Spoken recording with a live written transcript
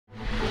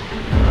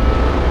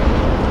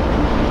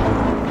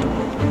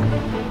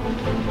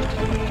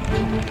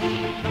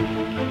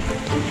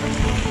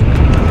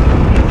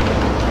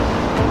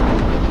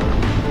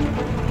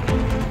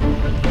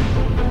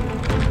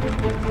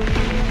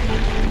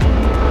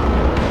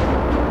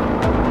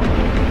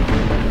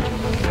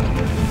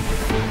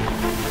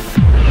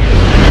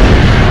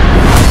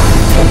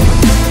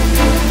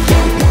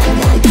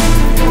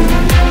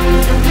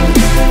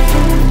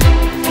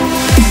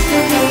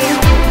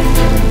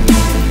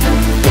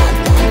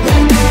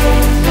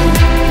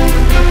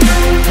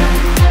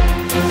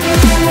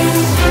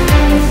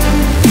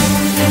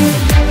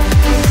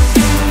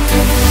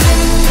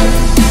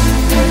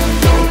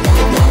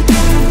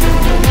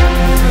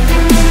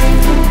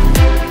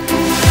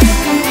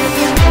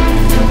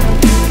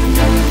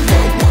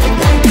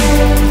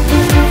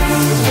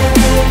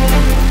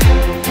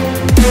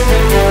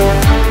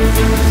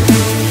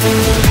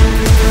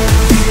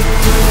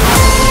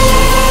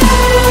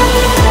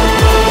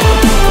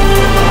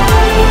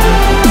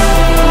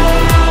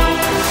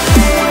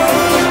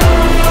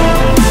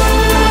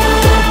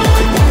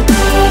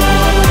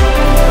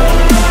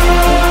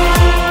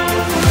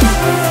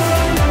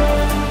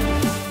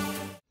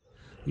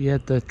here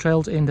at the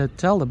Trails End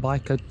Hotel, the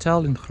bike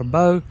hotel in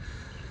Grabouw.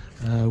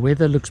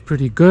 Weather looks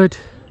pretty good.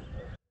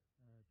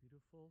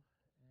 Beautiful.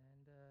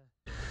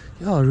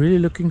 And yeah, really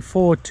looking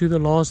forward to the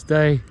last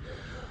day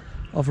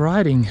of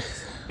riding.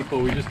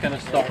 We're just going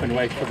to stop and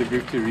wait for the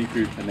group to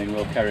regroup and then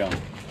we'll carry on.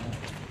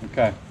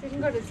 Okay. He's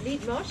got his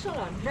lead marshal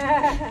on.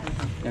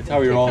 That's how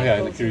we roll here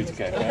in the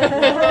Karoo2Cape.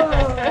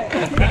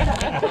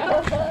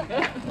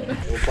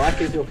 Well,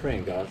 bike is your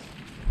friend, guys.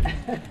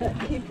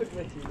 Keep it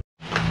with you.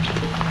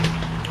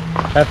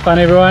 Have fun,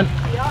 everyone.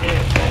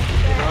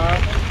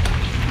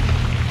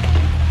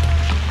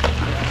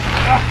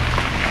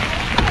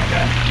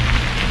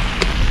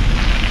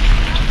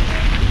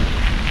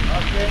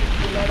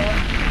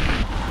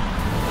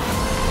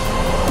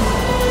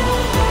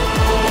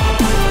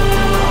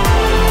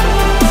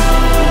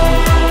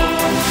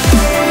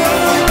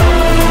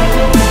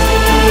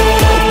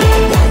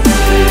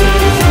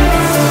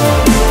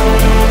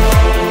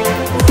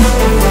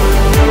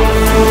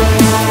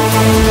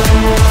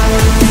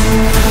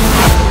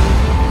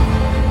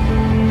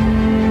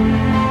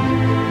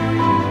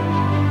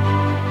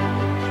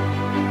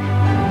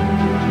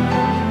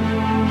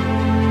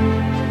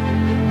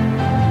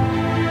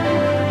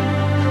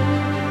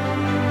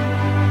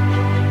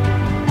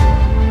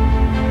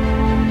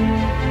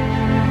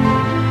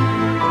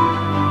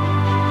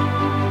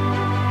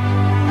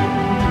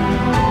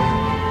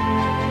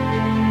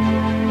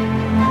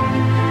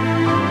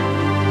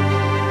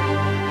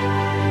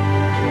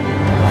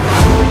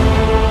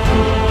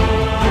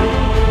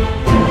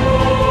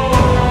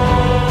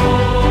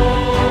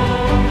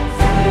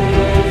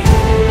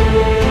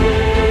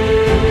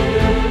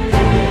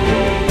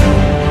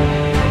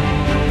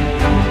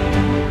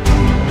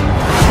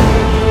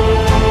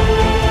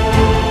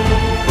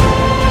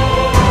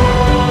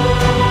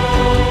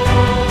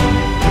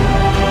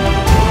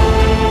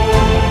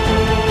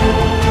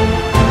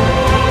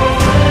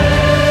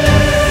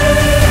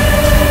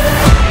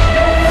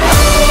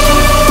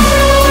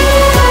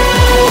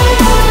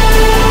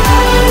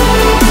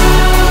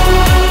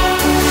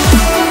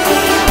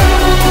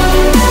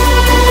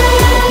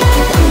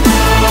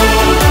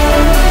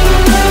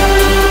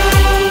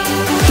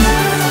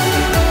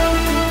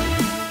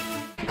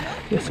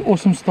 Yes,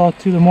 awesome start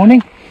to the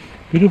morning.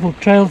 Beautiful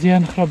trails here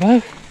in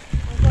Grabouw.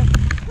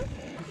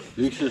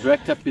 Luke's just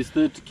racked up his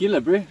third tequila,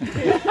 bro.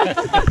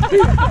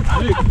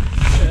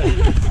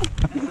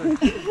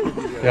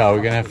 Yeah,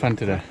 we're gonna have fun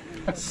today.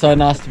 It's so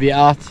nice to be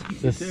out.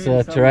 This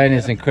terrain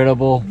is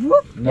incredible.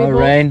 No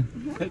rain.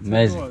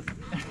 Amazing.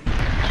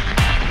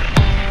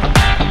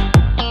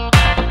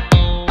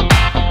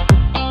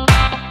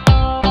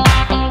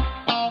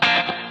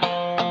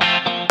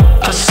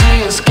 I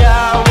see a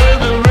sky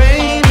with a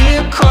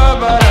reindeer car,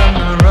 but I'm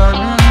not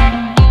running.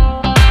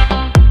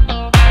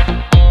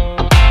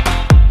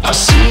 I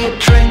see a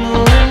train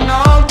moving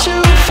all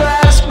too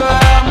fast, but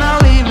I'm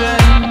not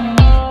leaving.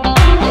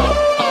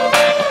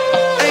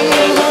 And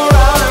you go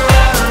round and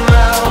round and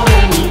round,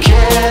 and you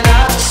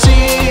cannot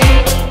see.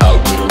 I'll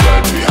be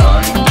right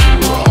behind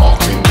you, honk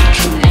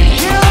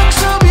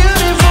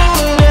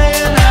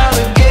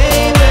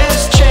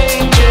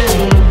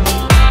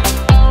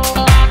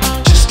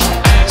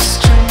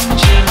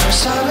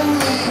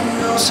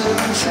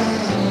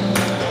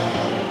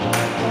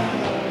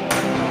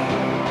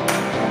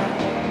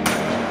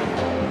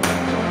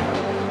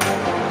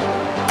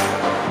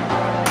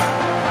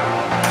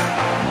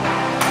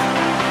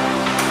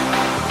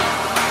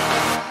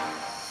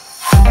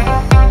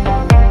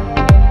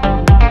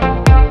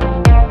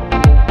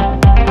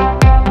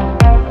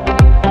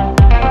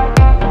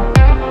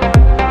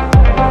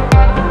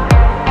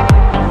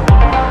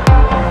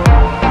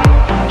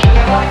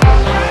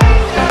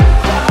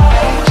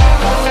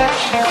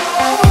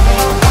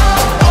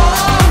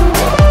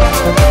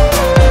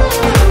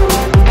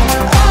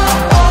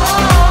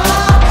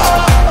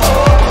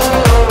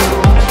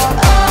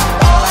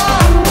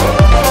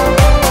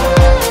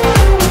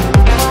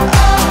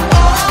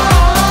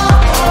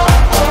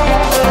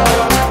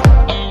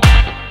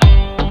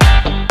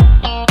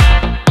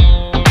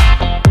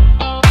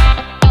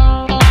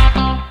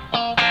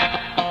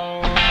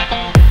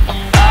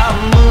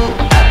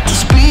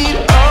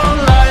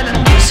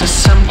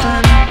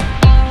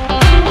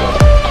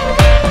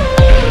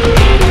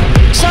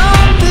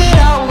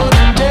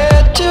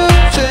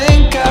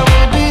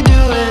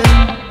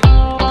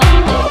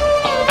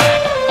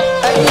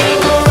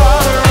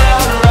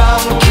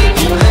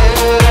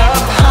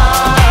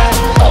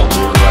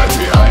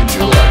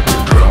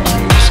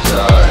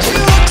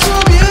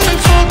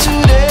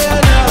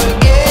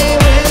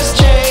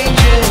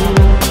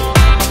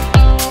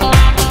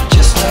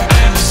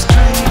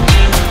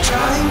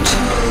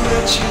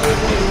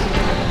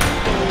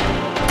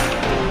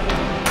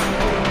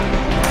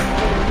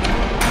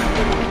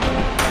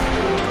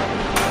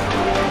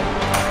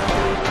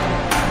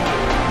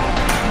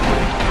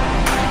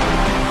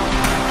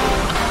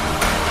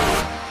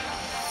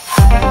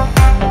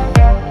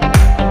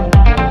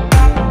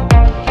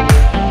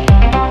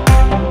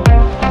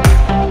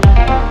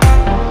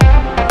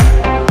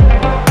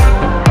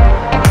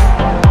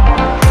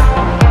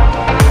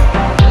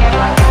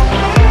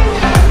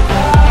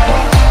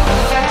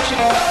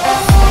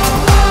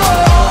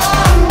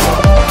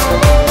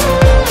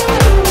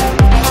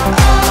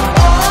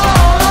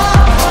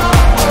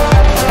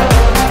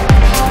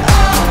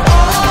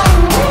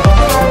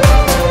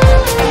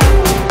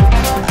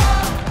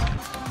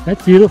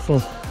That's beautiful.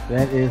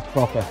 That is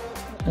proper.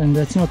 And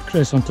that's not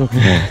Chris I'm talking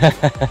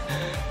about.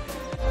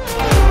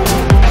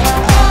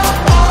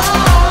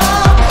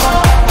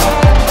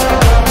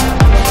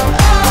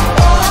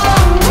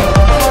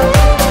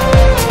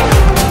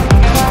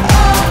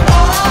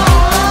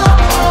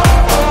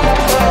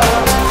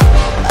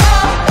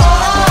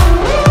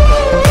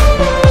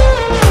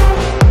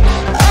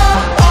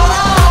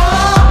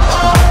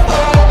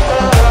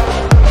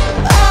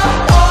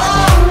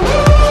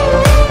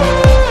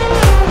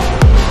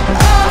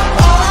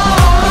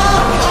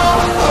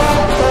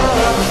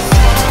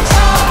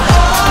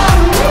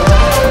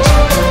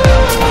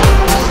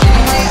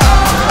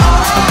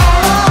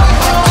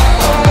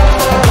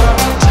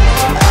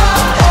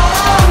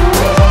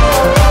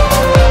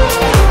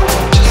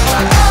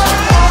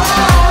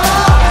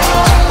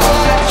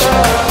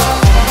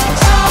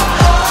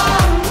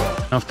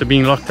 After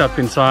being locked up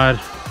inside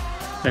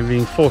and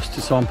being forced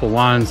to sample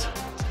wines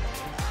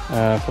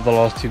for the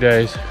last 2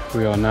 days,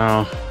 we are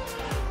now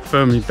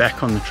firmly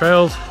back on the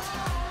trails.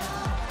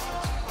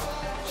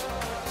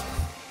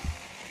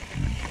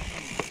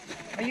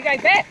 Are you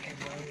going back?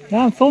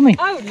 Yeah, I'm filming.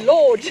 Oh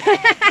Lord!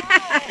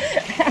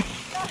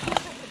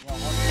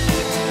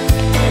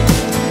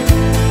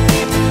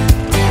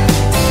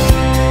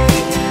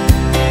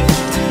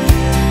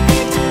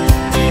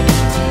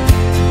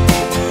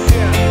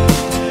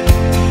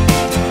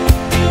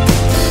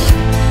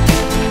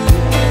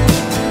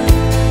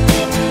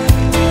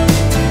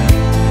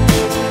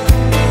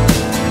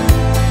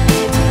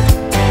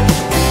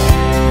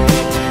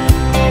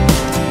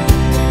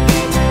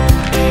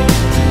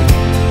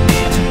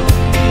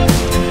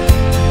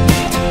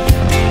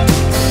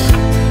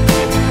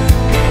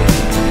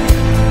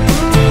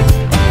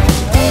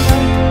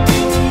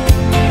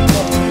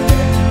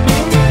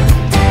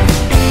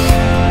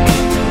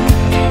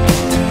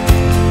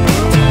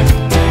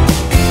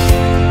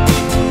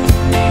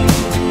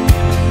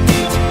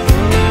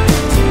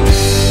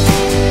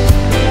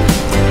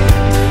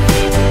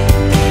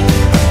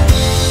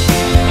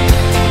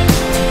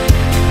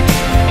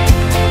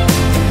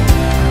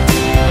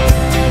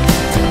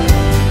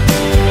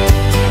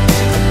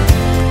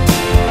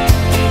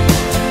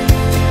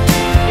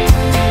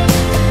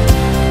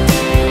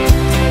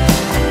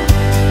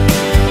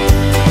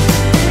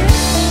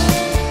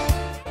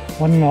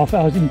 One and a half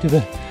hours into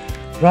the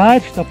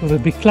ride, top of a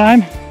big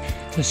climb.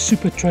 There's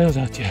super trails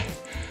out here.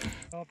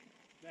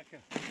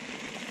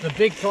 The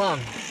big climb.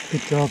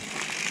 Good job.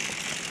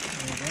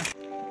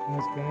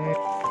 That's great.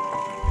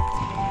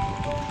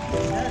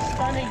 That's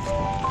stunning.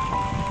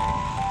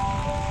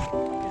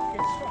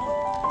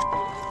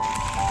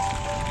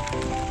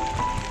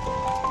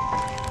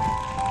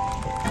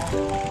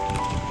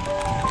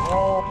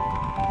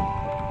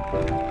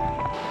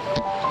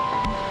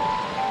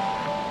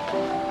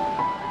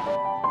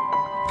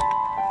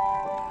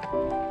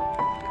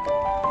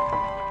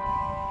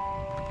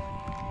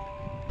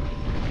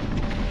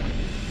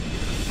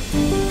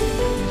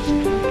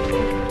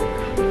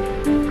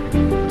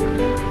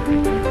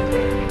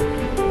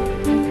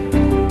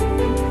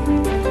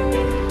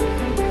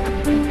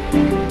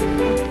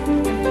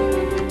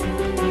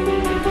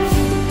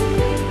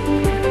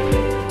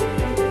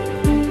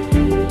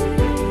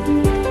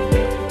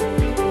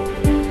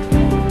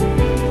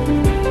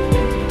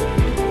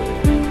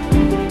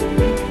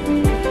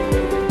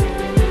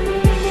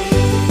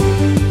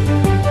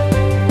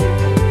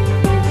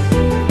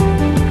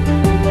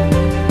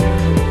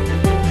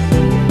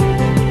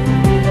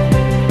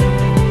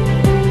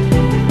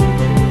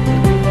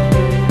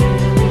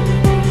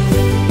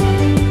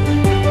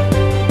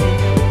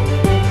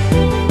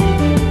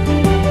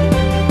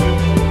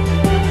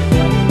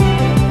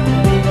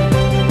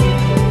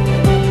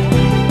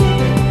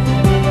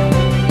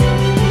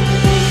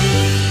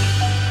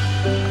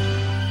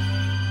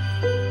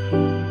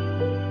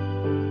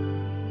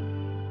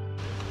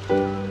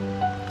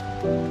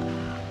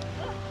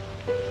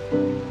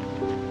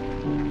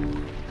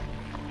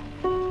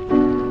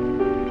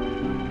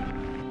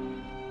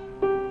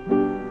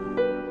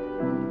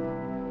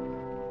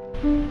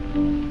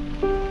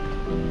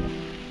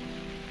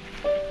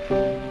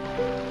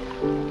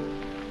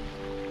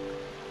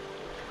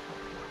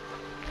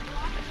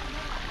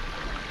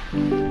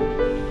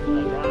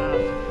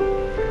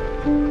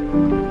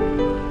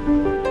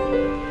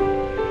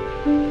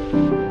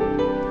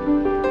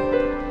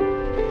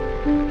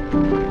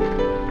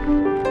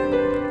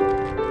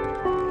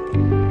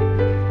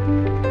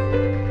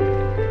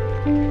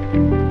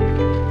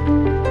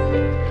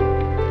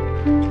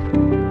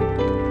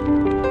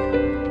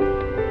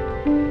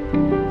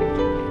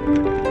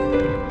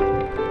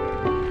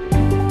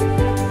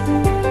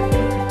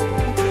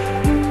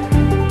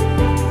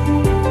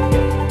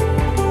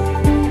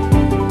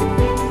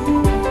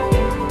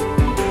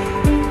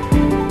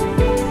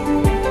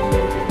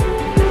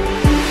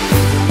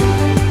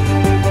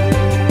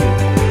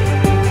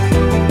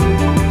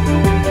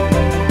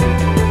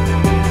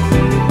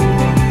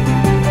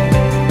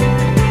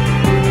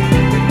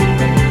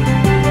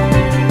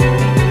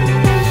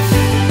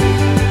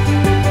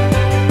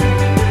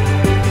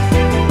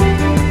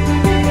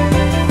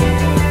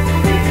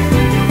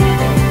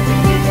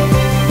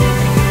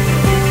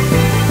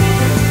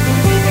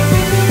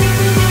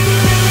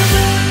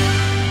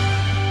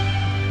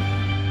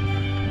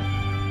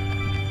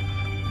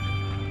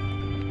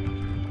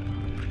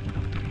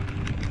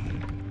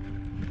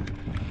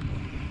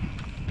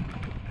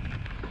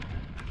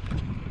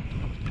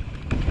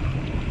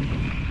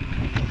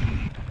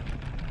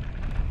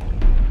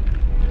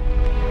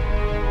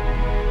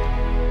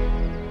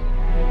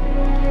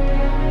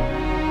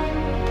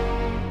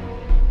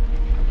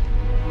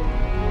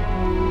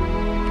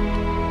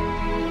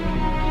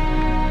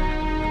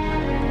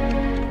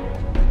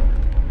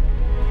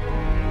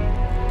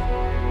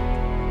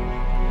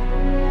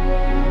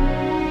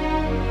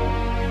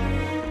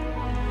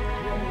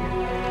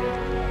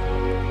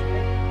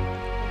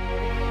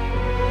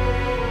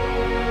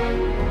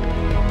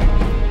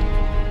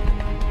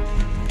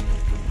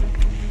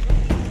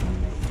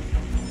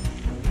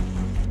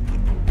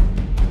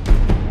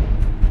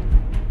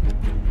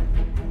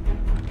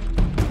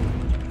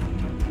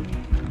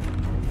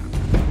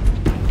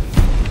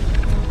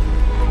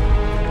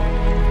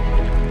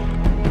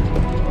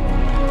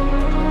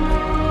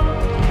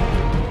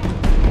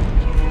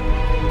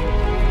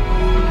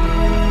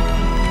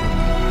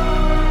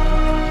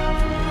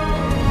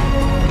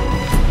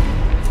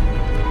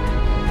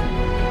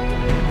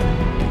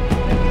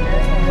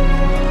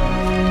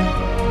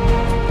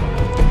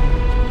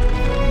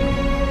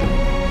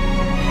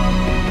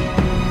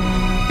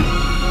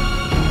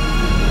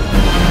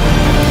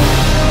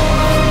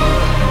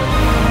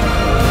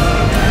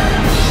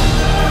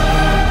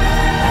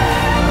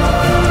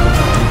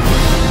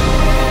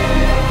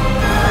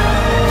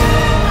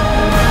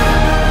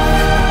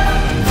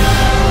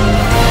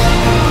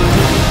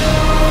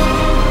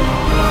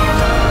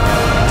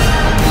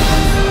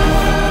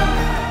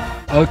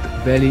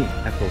 belly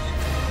apples.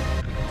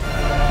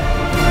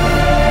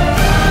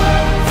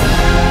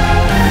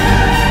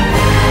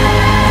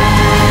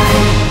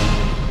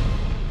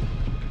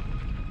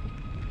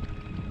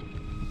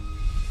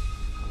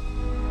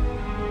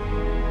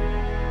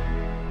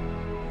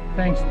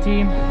 Thanks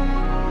team,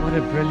 what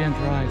a brilliant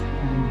ride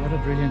and what a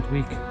brilliant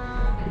week.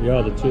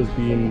 Yeah, the tour's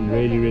been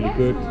really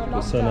good. It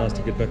was so nice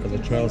to get back on the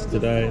trails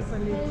today.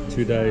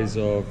 2 days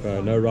of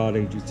no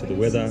riding due to the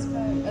weather.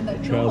 The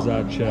trails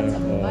out here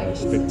are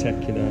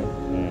spectacular.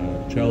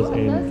 Trails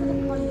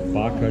in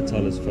Bike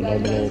Hotel is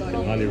phenomenal,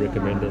 can highly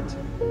recommend it.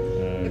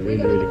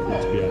 Really cool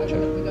to be out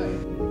here.